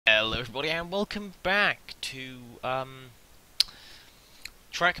Hello everybody and welcome back to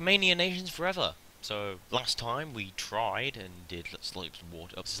Trackmania Nations Forever. So last time we tried and did slopes and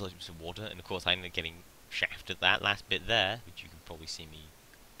water up slopes and water, and of course I ended up getting shafted that last bit there, which you can probably see me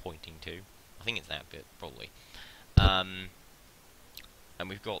pointing to. I think it's that bit, probably. And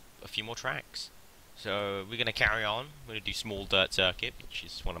we've got a few more tracks. So we're gonna carry on. We're gonna do small dirt circuit, which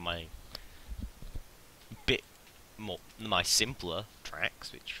is one of my my simpler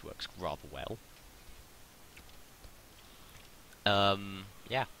tracks, which works rather well.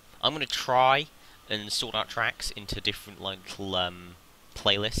 Yeah, I'm gonna try and sort out tracks into different little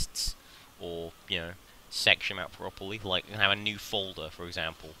playlists, or section them out properly. Like have a new folder, for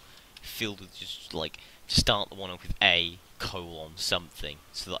example, filled with just like start the one off with A : something,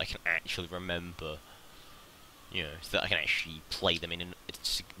 so that I can actually remember. So that I can actually play them in a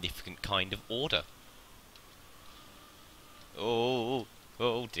significant kind of order. Oh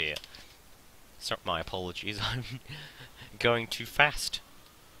dear. Sorry, my apologies. I'm going too fast.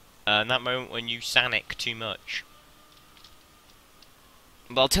 In that moment when you sanic too much.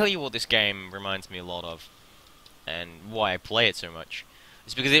 But I'll tell you what this game reminds me a lot of, and why I play it so much.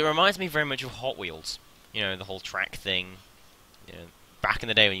 It's because it reminds me very much of Hot Wheels. The whole track thing. Back in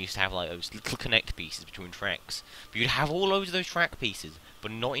the day when you used to have like those little connect pieces between tracks. But you'd have all loads of those track pieces,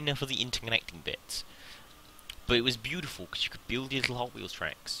 but not enough of the interconnecting bits. But it was beautiful because you could build your little Hot Wheels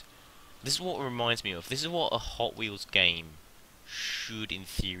tracks. This is what it reminds me of. This is what a Hot Wheels game should, in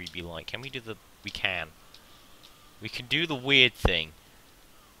theory, be like. Can we do the... We can. We can do the weird thing.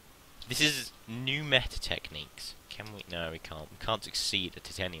 This is new meta techniques. Can we... No, we can't. We can't succeed at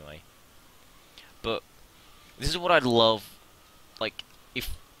it anyway. But this is what I'd love. Like,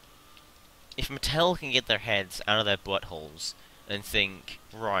 if Mattel can get their heads out of their buttholes and think,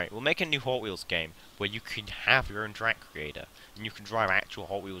 right, we'll make a new Hot Wheels game where you can have your own track creator and you can drive actual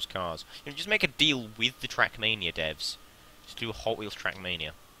Hot Wheels cars. Just make a deal with the Trackmania devs to do a Hot Wheels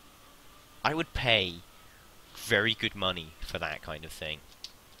Trackmania. I would pay very good money for that kind of thing.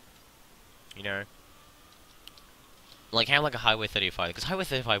 Like how like a Highway 35, because Highway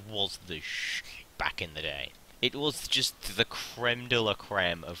 35 was the back in the day. It was just the creme de la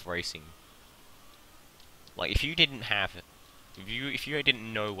creme of racing. Like if you didn't have it, if you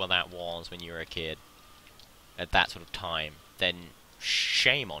didn't know what that was when you were a kid, at that sort of time, then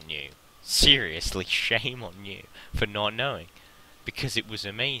shame on you. Seriously, shame on you for not knowing. Because it was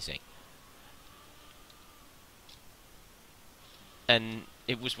amazing. And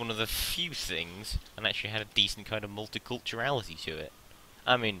it was one of the few things, and actually had a decent kind of multiculturality to it.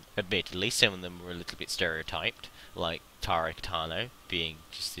 I mean, admittedly, some of them were a little bit stereotyped, like Tara Kitano being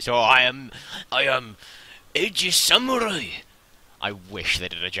just this, I am Edgy Samurai! I wish they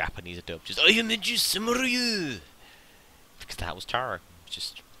did a Japanese dub. Just, I am Edgy Samurai! Because that was Tara.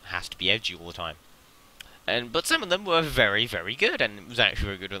 Just has to be edgy all the time. But some of them were very, very good. And it was actually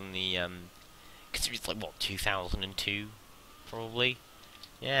very good on the, because it was like, what, 2002? Probably?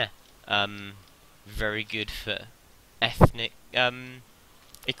 Yeah. Very good for ethnic,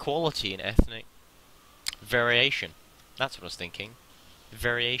 equality and ethnic variation. That's what I was thinking.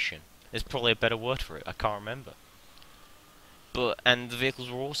 Variation. There's probably a better word for it. I can't remember. And the vehicles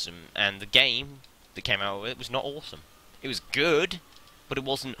were awesome, and the game that came out with it was not awesome. It was good, but it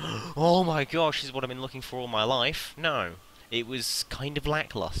wasn't, oh my gosh, this is what I've been looking for all my life. No. It was kind of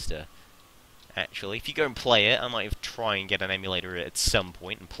lackluster, actually. If you go and play it, I might try and get an emulator at some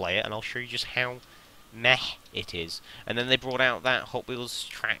point and play it, and I'll show you just how meh it is. And then they brought out that Hot Wheels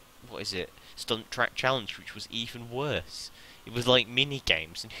track, Stunt Track Challenge, which was even worse. It was like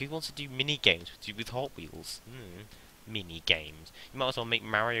mini-games, and who wants to do mini-games with Hot Wheels? Mini-games. You might as well make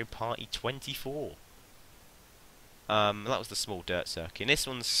Mario Party 24. That was the small dirt circuit. And this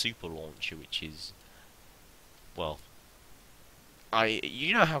one's Super Launcher, which is... Well...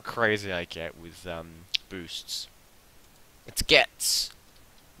 You know how crazy I get with, boosts. It gets...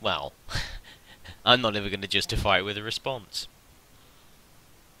 Well... I'm not ever going to justify it with a response.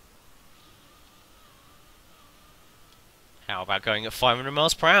 How about going at 500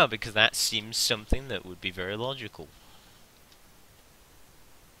 miles per hour? Because that seems something that would be very logical.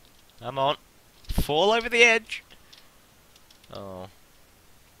 Come on. Fall over the edge! Oh.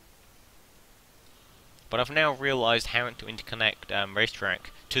 But I've now realised how to interconnect racetrack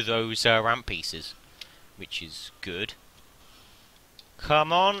to those ramp pieces. Which is good.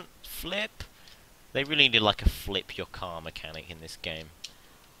 Come on! Flip! They really need like a flip your car mechanic in this game.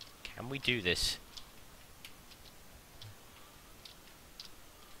 Can we do this?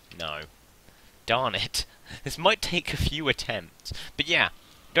 No. Darn it. This might take a few attempts. But yeah,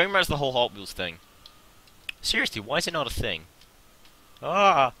 going back to the whole Hot Wheels thing. Seriously, why is it not a thing?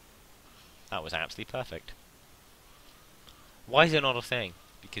 Ah! was absolutely perfect. Why is it not a thing?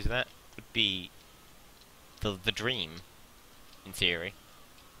 Because that would be the dream, in theory.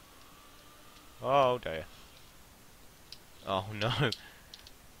 Oh dear. Oh no.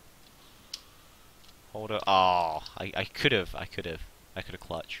 Hold on. Oh, I could have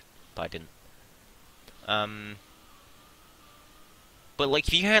clutched, but I didn't. But like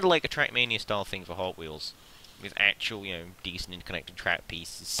if you had like a Trackmania style thing for Hot Wheels, with actual, decent interconnected track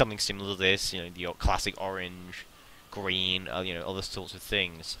pieces, something similar to this, the classic orange, green, other sorts of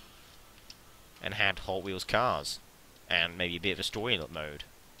things, and had Hot Wheels cars, and maybe a bit of a story mode,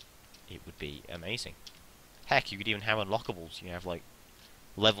 it would be amazing. Heck, you could even have unlockables. You have like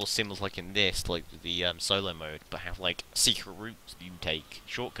level symbols like in this, like the solo mode, but have like secret routes you can take,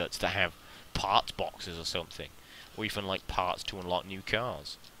 shortcuts that have parts boxes or something, or even like parts to unlock new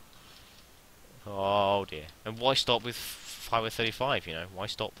cars. Oh dear. And why stop with Highway 35, Why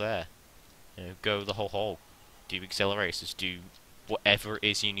stop there? Go the whole hole. Do accelerators, do whatever it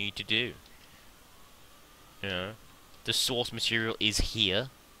is you need to do. The source material is here,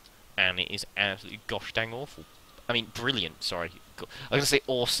 and it is absolutely gosh dang awful. I mean, brilliant, sorry. I was gonna say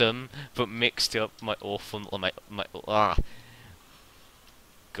awesome, but mixed up my awful,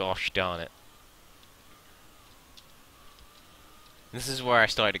 gosh darn it. This is where I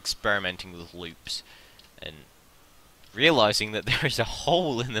started experimenting with loops, and realizing that there is a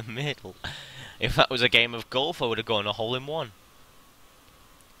hole in the middle. If that was a game of golf, I would have gone a hole in one.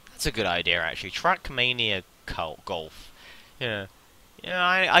 That's a good idea, actually. Trackmania golf. Yeah,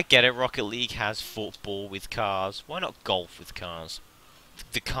 I get it. Rocket League has football with cars. Why not golf with cars?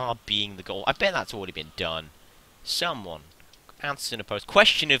 The car being the goal. I bet that's already been done. Someone answer in a post.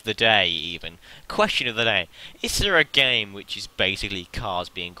 Question of the day, even. Question of the day. Is there a game which is basically cars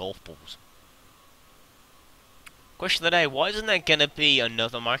being golf balls? Question of the day. Why isn't there gonna be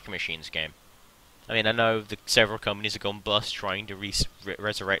another Micro Machines game? I mean, I know several companies have gone bust trying to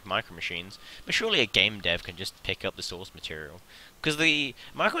resurrect Micro Machines, but surely a game dev can just pick up the source material. Because the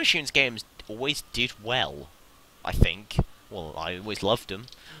Micro Machines games always did well, I think. Well, I always loved them,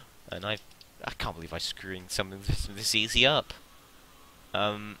 and I can't believe I'm screwing something this easy up.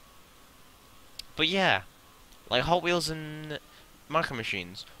 But yeah, like Hot Wheels and Micro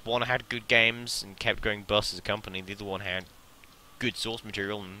Machines. One had good games and kept going bust as a company. The other one had good source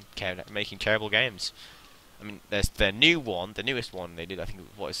material and kept making terrible games. I mean, there's the new one, the newest one they did. I think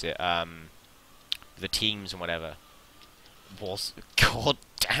what is it? The teams and whatever was god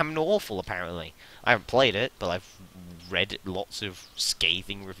damn awful. Apparently, I haven't played it, but I've read lots of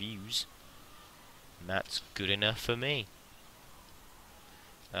scathing reviews, and that's good enough for me.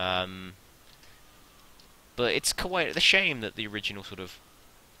 But it's quite a shame that the original sort of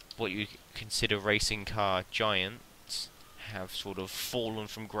what you consider racing car giants have sort of fallen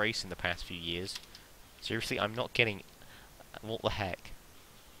from grace in the past few years. Seriously, I'm not getting. What the heck?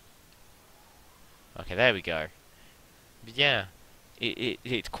 Okay, there we go. But yeah,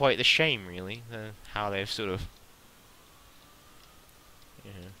 it's quite the shame, really, how they've sort of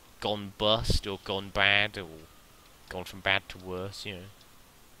gone bust or gone bad or gone from bad to worse.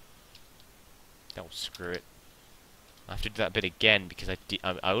 Oh, screw it. I have to do that bit again because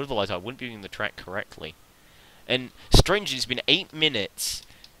otherwise I wouldn't be doing the track correctly. And strangely, it's been 8 minutes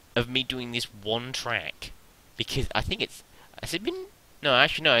of me doing this one track because I think it's. Has it been? No,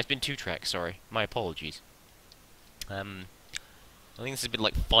 actually no. It's been 2 tracks. Sorry, my apologies. I think this has been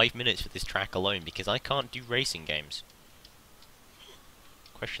like 5 minutes for this track alone because I can't do racing games.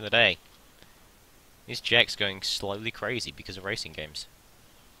 Question of the day: is Jack's going slowly crazy because of racing games?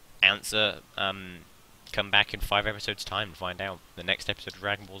 Answer: come back in 5 episodes' time to find out. The next episode of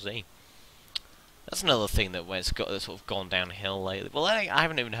Dragon Ball Z. That's another thing that where it's got sort of gone downhill lately. Well, I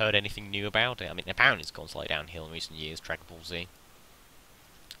haven't even heard anything new about it. I mean, apparently it's gone slightly downhill in recent years. Dragon Ball Z.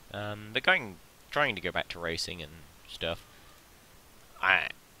 They're trying to go back to racing and stuff.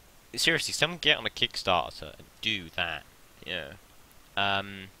 Seriously, someone get on a Kickstarter and do that. Yeah.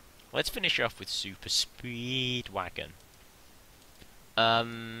 Let's finish off with Super Speedwagon.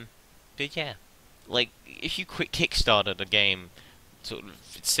 But yeah, like if you quick kickstarted a game, sort of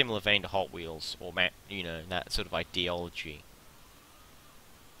similar vein to Hot Wheels or that sort of ideology.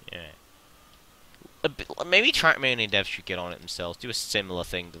 Yeah. Maybe Trackmania devs should get on it themselves. Do a similar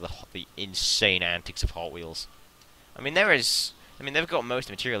thing to the insane antics of Hot Wheels. I mean, they've got most of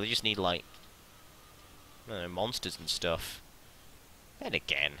the material. They just need like, I don't know, monsters and stuff. Then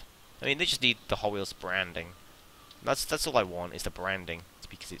again, I mean, they just need the Hot Wheels branding. That's all I want is the branding. It's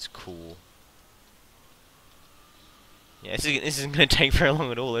because it's cool. Yeah, this isn't going to take very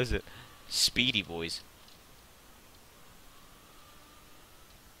long at all, is it? Speedy boys.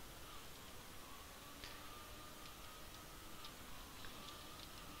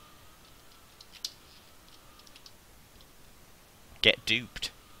 get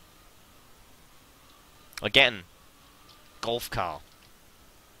duped. Again, golf car.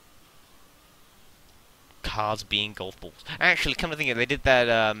 Cars being golf balls. Actually, come to think of it, they did that,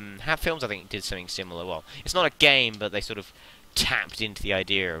 Have Films, I think, did something similar. Well, it's not a game, but they sort of tapped into the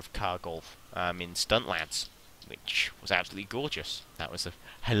idea of car golf in Stunt Lads, which was absolutely gorgeous. That was a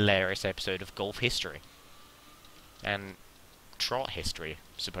hilarious episode of golf history. And trot history,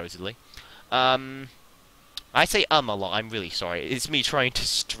 supposedly. I say a lot, I'm really sorry. It's me trying to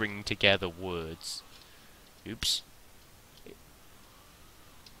string together words. Oops.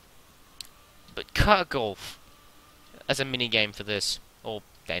 But car golf, as a mini-game for this, or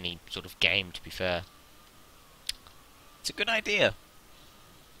any sort of game, to be fair, it's a good idea.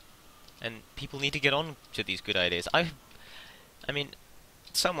 And people need to get on to these good ideas. I mean,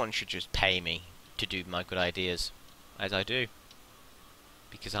 someone should just pay me to do my good ideas, as I do.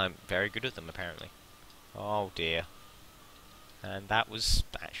 Because I'm very good at them, apparently. Oh dear. And that was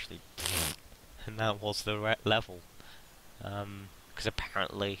actually... and that was the level. Because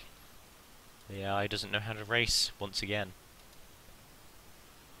apparently the AI doesn't know how to race, once again.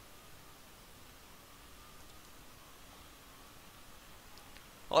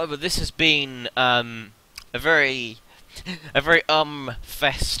 However, this has been a very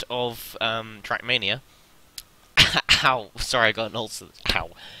fest of Trackmania. Ow, sorry, I got an ulcer.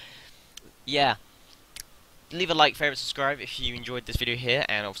 Ow. Yeah. Leave a like, favourite, subscribe if you enjoyed this video here,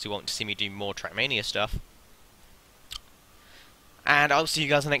 and obviously want to see me do more Trackmania stuff. And I'll see you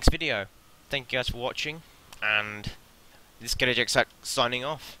guys in the next video. Thank you guys for watching, and this is Jack signing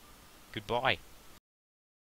off. Goodbye.